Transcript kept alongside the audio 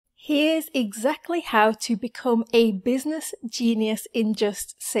Here's exactly how to become a business genius in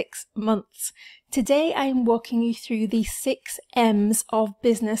just 6 months. Today I'm walking you through the 6 M's of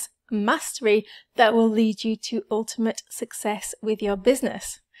business mastery that will lead you to ultimate success with your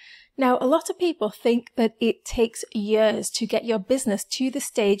business. Now, a lot of people think that it takes years to get your business to the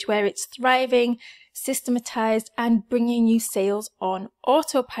stage where it's thriving, systematized, and bringing you sales on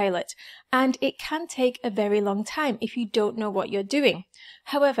autopilot. And it can take a very long time if you don't know what you're doing.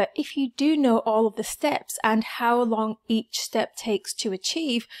 However, if you do know all of the steps and how long each step takes to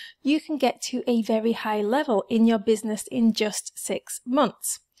achieve, you can get to a very high level in your business in just 6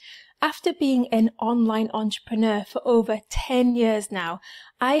 months. After being an online entrepreneur for over 10 years now,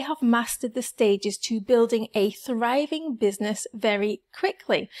 I have mastered the stages to building a thriving business very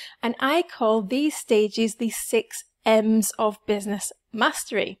quickly, and I call these stages the 6 M's of business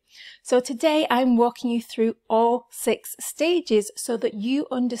mastery. So today I'm walking you through all 6 stages so that you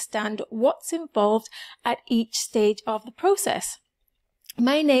understand what's involved at each stage of the process.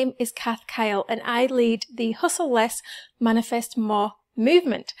 My name is Kath and I lead the Hustle Less, Manifest More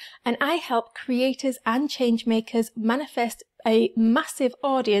movement, and I help creators and change makers manifest a massive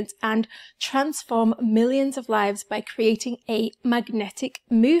audience and transform millions of lives by creating a magnetic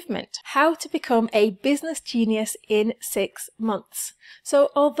movement. How to become a business genius in 6 months. So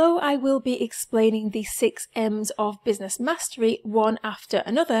although I will be explaining the 6 M's of business mastery one after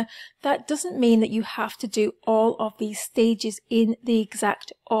another, that doesn't mean that you have to do all of these stages in the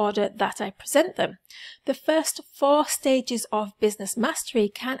exact order that I present them. The first 4 stages of business mastery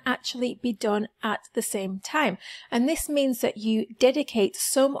can actually be done at the same time, and this means that you dedicate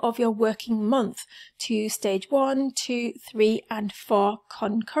some of your working month to stage 1, 2, 3, and 4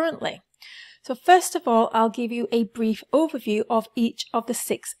 concurrently. So first of all, I'll give you a brief overview of each of the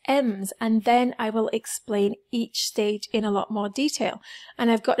 6 M's, and then I will explain each stage in a lot more detail. And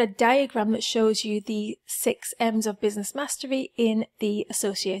I've got a diagram that shows you the 6 M's of business mastery in the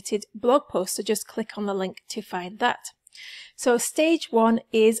associated blog post, so just click on the link to find that. So stage 1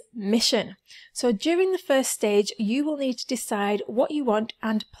 is mission. So during the first stage, you will need to decide what you want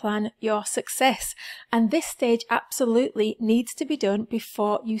and plan your success. And this stage absolutely needs to be done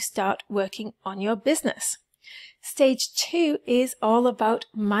before you start working on your business. Stage 2 is all about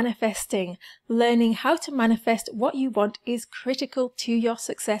manifesting. Learning how to manifest what you want is critical to your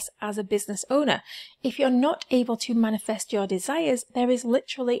success as a business owner. If you're not able to manifest your desires, there is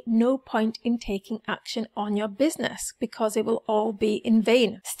literally no point in taking action on your business because it will all be in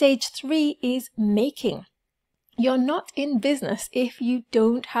vain. Stage 3 is making. You're not in business if you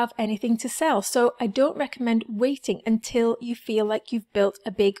don't have anything to sell, so I don't recommend waiting until you feel like you've built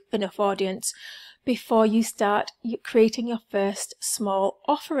a big enough audience before you start creating your first small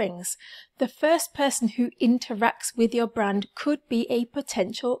offerings. The first person who interacts with your brand could be a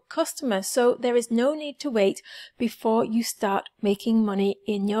potential customer, so there is no need to wait before you start making money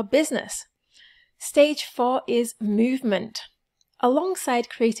in your business. Stage 4 is movement. Alongside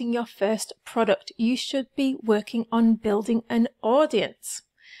creating your first product, you should be working on building an audience.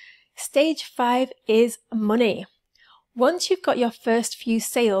 Stage 5 is money. Once you've got your first few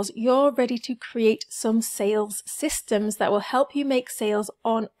sales, you're ready to create some sales systems that will help you make sales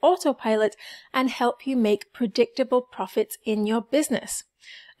on autopilot and help you make predictable profits in your business.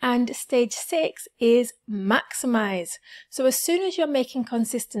 And stage 6 is maximize. So as soon as you're making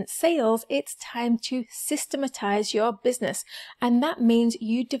consistent sales, it's time to systematize your business. And that means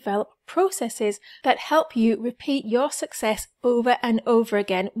you develop processes that help you repeat your success over and over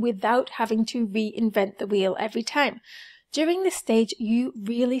again without having to reinvent the wheel every time. During this stage, you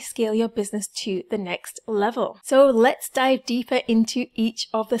really scale your business to the next level. So let's dive deeper into each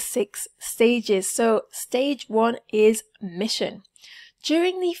of the 6 stages. So stage 1 is mission.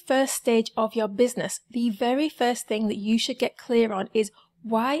 During the first stage of your business, the very first thing that you should get clear on is,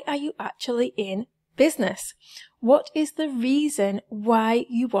 why are you actually in business? What is the reason why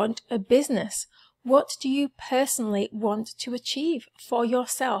you want a business? What do you personally want to achieve for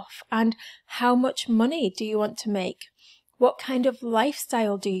yourself? And how much money do you want to make? What kind of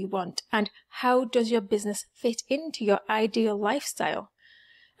lifestyle do you want? And how does your business fit into your ideal lifestyle?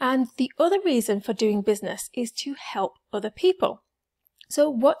 And the other reason for doing business is to help other people. So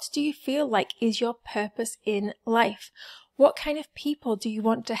what do you feel like is your purpose in life? What kind of people do you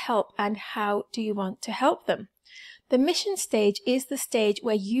want to help, and how do you want to help them? The mission stage is the stage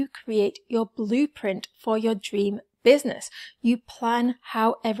where you create your blueprint for your dream business. You plan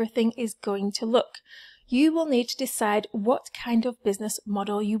how everything is going to look. You will need to decide what kind of business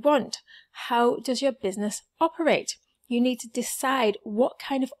model you want. How does your business operate? You need to decide what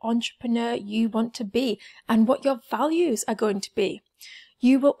kind of entrepreneur you want to be and what your values are going to be.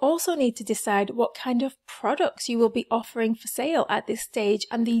 You will also need to decide what kind of products you will be offering for sale at this stage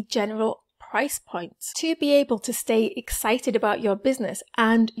and the general price points. To be able to stay excited about your business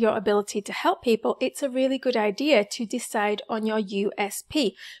and your ability to help people, it's a really good idea to decide on your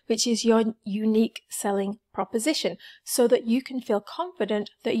USP, which is your unique selling proposition, so that you can feel confident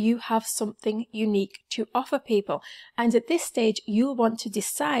that you have something unique to offer people. And at this stage, you'll want to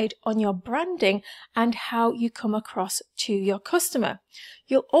decide on your branding and how you come across to your customer.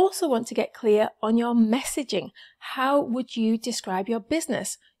 You'll also want to get clear on your messaging. How would you describe your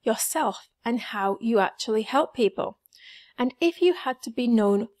business, yourself, and how you actually help people? And if you had to be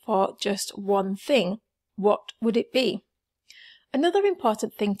known for just one thing, what would it be? Another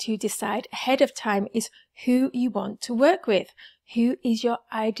important thing to decide ahead of time is who you want to work with. Who is your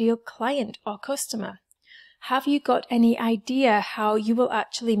ideal client or customer? Have you got any idea how you will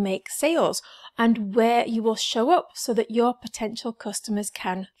actually make sales and where you will show up so that your potential customers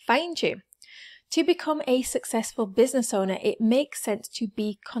can find you? To become a successful business owner, it makes sense to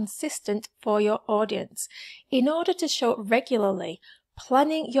be consistent for your audience. In order to show up regularly,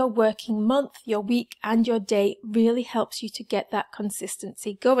 planning your working month, your week, and your day really helps you to get that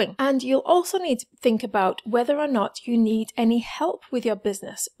consistency going. And you'll also need to think about whether or not you need any help with your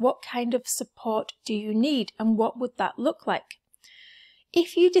business. What kind of support do you need, and what would that look like?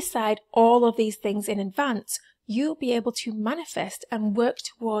 If you decide all of these things in advance, you'll be able to manifest and work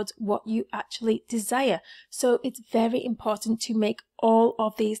towards what you actually desire. So it's very important to make all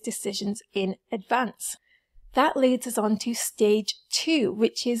of these decisions in advance. That leads us on to stage 2,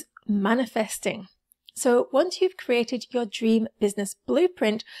 which is manifesting. So once you've created your dream business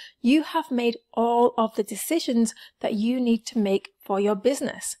blueprint, you have made all of the decisions that you need to make for your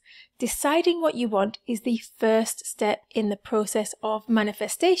business. Deciding what you want is the first step in the process of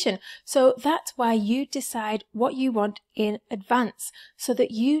manifestation. So that's why you decide what you want in advance, so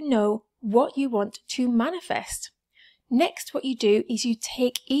that you know what you want to manifest. Next, what you do is you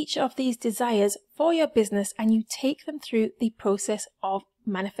take each of these desires for your business and you take them through the process of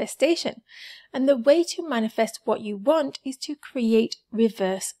manifestation. And the way to manifest what you want is to create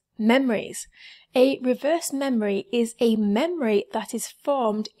reverse memories. A reverse memory is a memory that is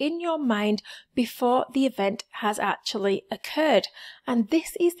formed in your mind before the event has actually occurred. And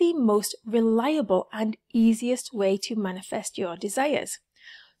this is the most reliable and easiest way to manifest your desires.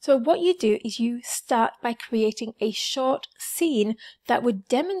 So what you do is you start by creating a short scene that would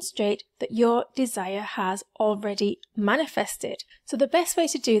demonstrate that your desire has already manifested. So the best way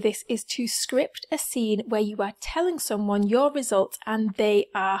to do this is to script a scene where you are telling someone your results and they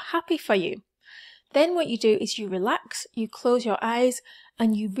are happy for you. Then what you do is you relax, you close your eyes,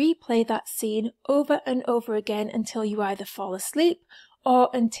 and you replay that scene over and over again until you either fall asleep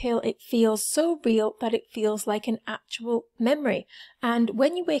or until it feels so real that it feels like an actual memory. And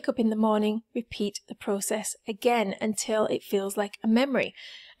when you wake up in the morning, repeat the process again until it feels like a memory.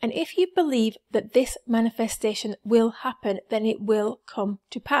 And if you believe that this manifestation will happen, then it will come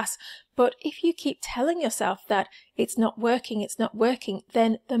to pass. But if you keep telling yourself that it's not working,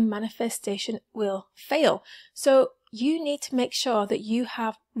 then the manifestation will fail. So you need to make sure that you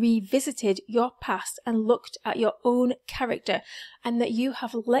have revisited your past and looked at your own character, and that you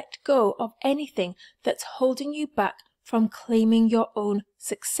have let go of anything that's holding you back from claiming your own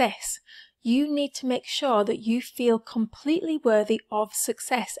success. You need to make sure that you feel completely worthy of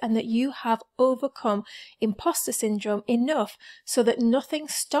success and that you have overcome imposter syndrome enough so that nothing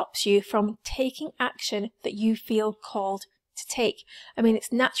stops you from taking action that you feel called to take. I mean,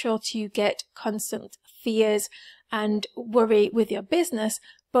 it's natural to get constant fears and worry with your business,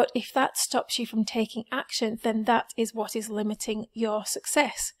 but if that stops you from taking action, then that is what is limiting your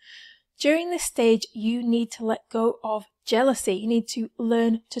success. During this stage, you need to let go of jealousy. You need to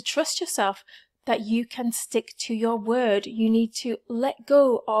learn to trust yourself, that you can stick to your word. You need to let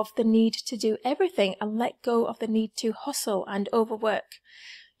go of the need to do everything and let go of the need to hustle and overwork.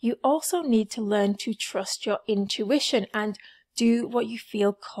 You also need to learn to trust your intuition and do what you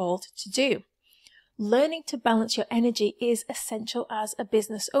feel called to do. Learning to balance your energy is essential as a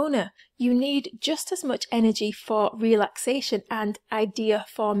business owner. You need just as much energy for relaxation and idea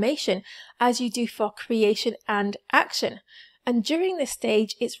formation as you do for creation and action. And during this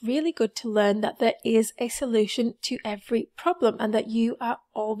stage, it's really good to learn that there is a solution to every problem and that you are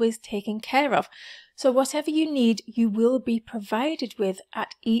always taken care of. So whatever you need, you will be provided with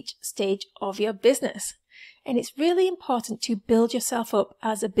at each stage of your business. And it's really important to build yourself up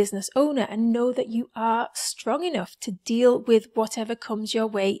as a business owner and know that you are strong enough to deal with whatever comes your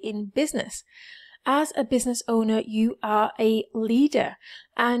way in business. As a business owner, you are a leader,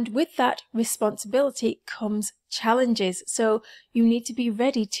 and with that responsibility comes challenges. So you need to be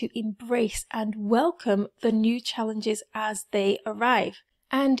ready to embrace and welcome the new challenges as they arrive.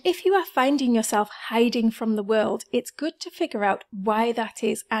 And if you are finding yourself hiding from the world, it's good to figure out why that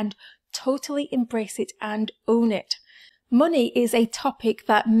is and totally embrace it and own it. Money is a topic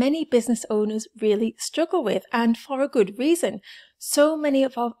that many business owners really struggle with, and for a good reason. So many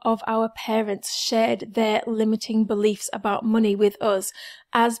of our parents shared their limiting beliefs about money with us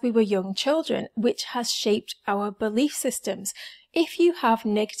as we were young children, which has shaped our belief systems. If you have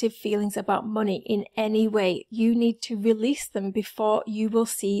negative feelings about money in any way, you need to release them before you will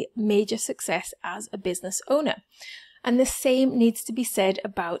see major success as a business owner. And the same needs to be said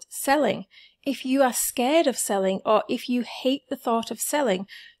about selling. If you are scared of selling, or if you hate the thought of selling,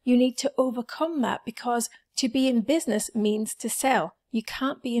 you need to overcome that, because to be in business means to sell. You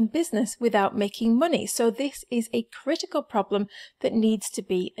can't be in business without making money. So this is a critical problem that needs to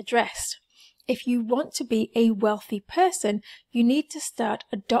be addressed. If you want to be a wealthy person, you need to start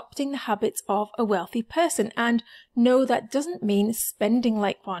adopting the habits of a wealthy person. And no, that doesn't mean spending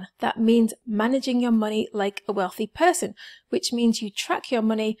like one. That means managing your money like a wealthy person, which means you track your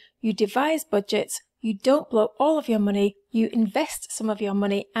money, you devise budgets, you don't blow all of your money, you invest some of your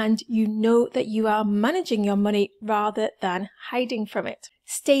money, and you know that you are managing your money rather than hiding from it.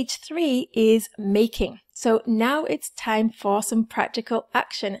 Stage 3 is making. So now it's time for some practical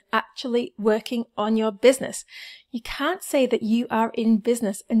action, actually working on your business. You can't say that you are in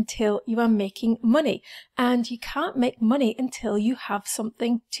business until you are making money, and you can't make money until you have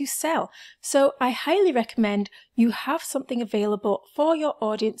something to sell. So I highly recommend you have something available for your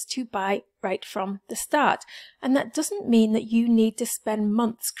audience to buy right from the start. And that doesn't mean that you need to spend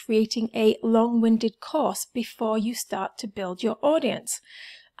months creating a long-winded course before you start to build your audience.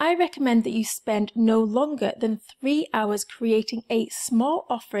 I recommend that you spend no longer than 3 hours creating a small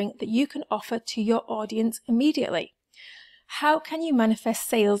offering that you can offer to your audience immediately. How can you manifest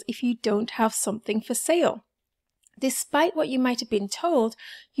sales if you don't have something for sale? Despite what you might have been told,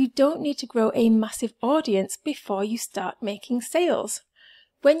 you don't need to grow a massive audience before you start making sales.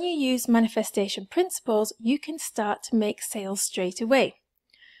 When you use manifestation principles, you can start to make sales straight away.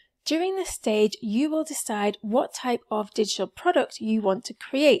 During this stage, you will decide what type of digital product you want to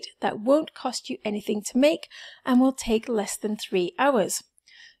create that won't cost you anything to make and will take less than 3 hours.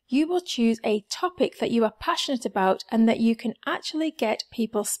 You will choose a topic that you are passionate about and that you can actually get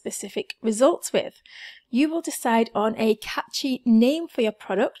people specific results with. You will decide on a catchy name for your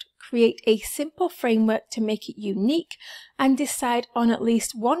product, create a simple framework to make it unique, and decide on at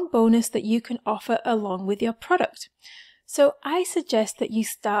least one bonus that you can offer along with your product. So I suggest that you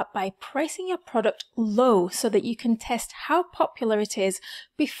start by pricing your product low so that you can test how popular it is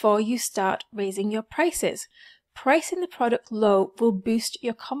before you start raising your prices. Pricing the product low will boost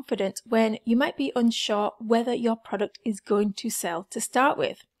your confidence when you might be unsure whether your product is going to sell to start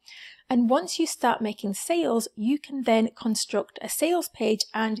with. And once you start making sales, you can then construct a sales page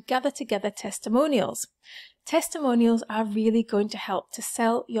and gather together testimonials. Testimonials are really going to help to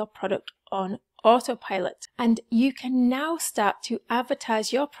sell your product on autopilot, and you can now start to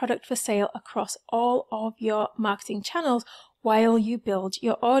advertise your product for sale across all of your marketing channels while you build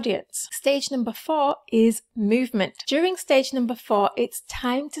your audience. Stage number 4 is movement. During stage number 4, it's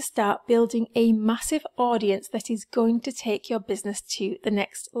time to start building a massive audience that is going to take your business to the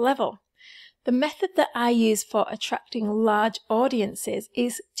next level. The method that I use for attracting large audiences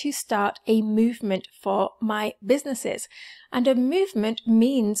is to start a movement for my businesses. And a movement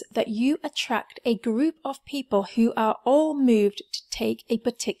means that you attract a group of people who are all moved to take a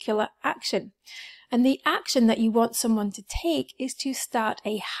particular action. And the action that you want someone to take is to start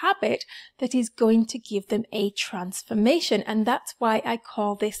a habit that is going to give them a transformation. And that's why I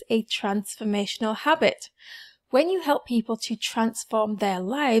call this a transformational habit. When you help people to transform their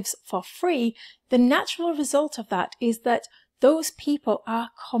lives for free, the natural result of that is that those people are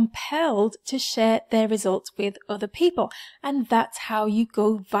compelled to share their results with other people. And that's how you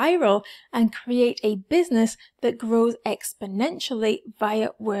go viral and create a business that grows exponentially via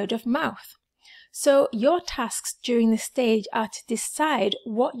word of mouth. So your tasks during this stage are to decide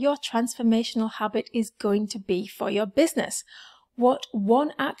what your transformational habit is going to be for your business. What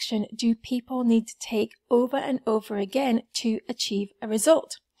one action do people need to take over and over again to achieve a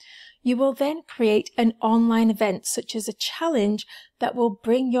result? You will then create an online event such as a challenge that will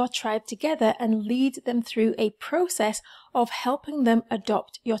bring your tribe together and lead them through a process of helping them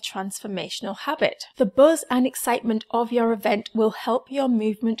adopt your transformational habit. The buzz and excitement of your event will help your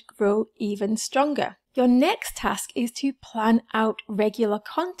movement grow even stronger. Your next task is to plan out regular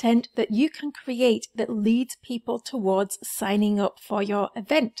content that you can create that leads people towards signing up for your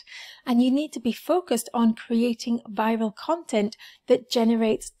event. And you need to be focused on creating viral content that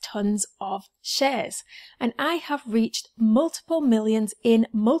generates tons of shares. And I have reached multiple millions in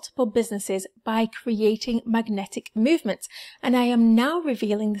multiple businesses by creating magnetic movements. And I am now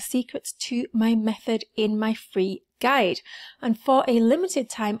revealing the secrets to my method in my free guide. And for a limited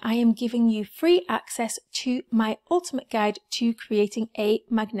time, I am giving you free access to my ultimate guide to creating a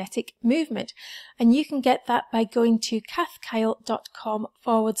magnetic movement. And you can get that by going to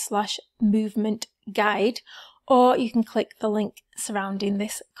kathkyle.com/movement guide, or you can click the link surrounding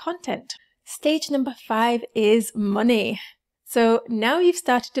this content. Stage number 5 is money. So now you've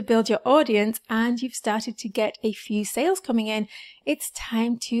started to build your audience and you've started to get a few sales coming in, it's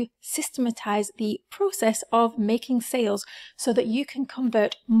time to systematize the process of making sales so that you can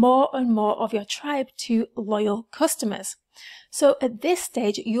convert more and more of your tribe to loyal customers. So at this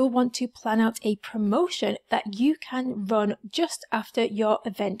stage, you'll want to plan out a promotion that you can run just after your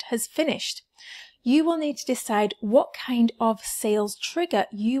event has finished. You will need to decide what kind of sales trigger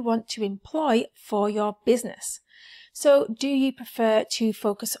you want to employ for your business. So do you prefer to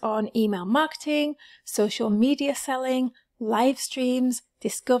focus on email marketing, social media selling, live streams,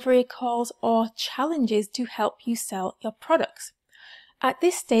 discovery calls, or challenges to help you sell your products? At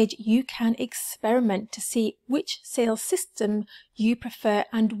this stage, you can experiment to see which sales system you prefer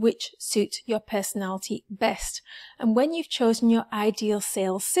and which suits your personality best. And when you've chosen your ideal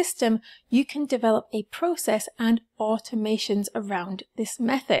sales system, you can develop a process and automations around this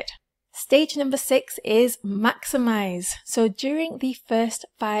method. Stage number 6 is maximize. So during the first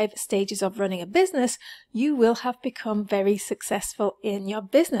 5 stages of running a business, you will have become very successful in your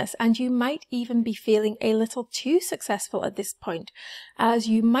business, and you might even be feeling a little too successful at this point, as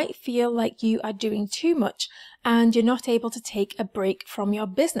you might feel like you are doing too much and you're not able to take a break from your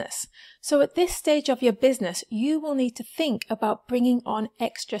business. So at this stage of your business, you will need to think about bringing on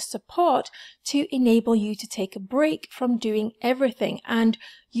extra support to enable you to take a break from doing everything, and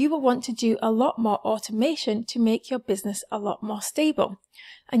you will want to do a lot more automation to make your business a lot more stable.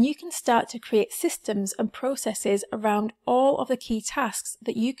 And you can start to create systems and processes around all of the key tasks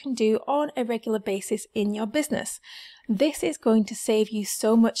that you can do on a regular basis in your business. This is going to save you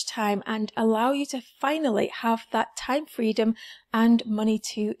so much time and allow you to finally have that time freedom and money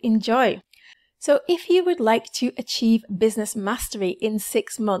to enjoy. So if you would like to achieve business mastery in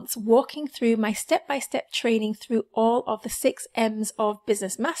 6 months, walking through my step-by-step training through all of the 6 M's of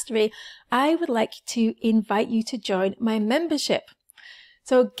business mastery, I would like to invite you to join my membership.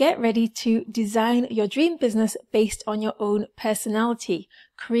 So get ready to design your dream business based on your own personality,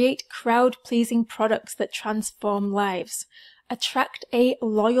 create crowd-pleasing products that transform lives, attract a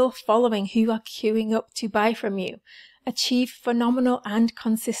loyal following who are queuing up to buy from you, achieve phenomenal and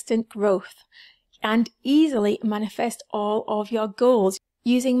consistent growth, and easily manifest all of your goals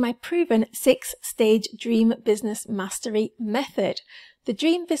using my proven 6-stage Dream Business Mastery method. The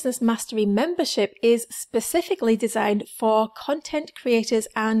Dream Business Mastery membership is specifically designed for content creators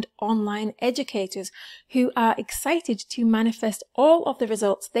and online educators who are excited to manifest all of the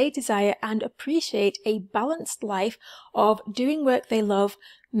results they desire and appreciate a balanced life of doing work they love,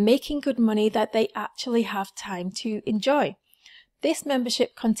 making good money that they actually have time to enjoy. This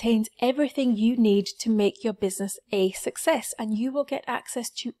membership contains everything you need to make your business a success, and you will get access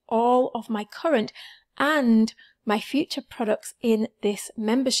to all of my current and my future products in this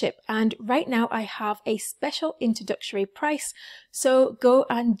membership. And right now I have a special introductory price, so go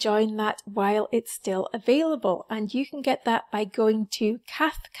and join that while it's still available. And you can get that by going to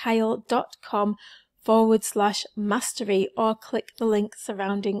kathkyle.com/mastery or click the link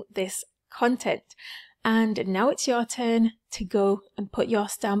surrounding this content. And now it's your turn to go and put your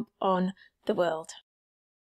stamp on the world.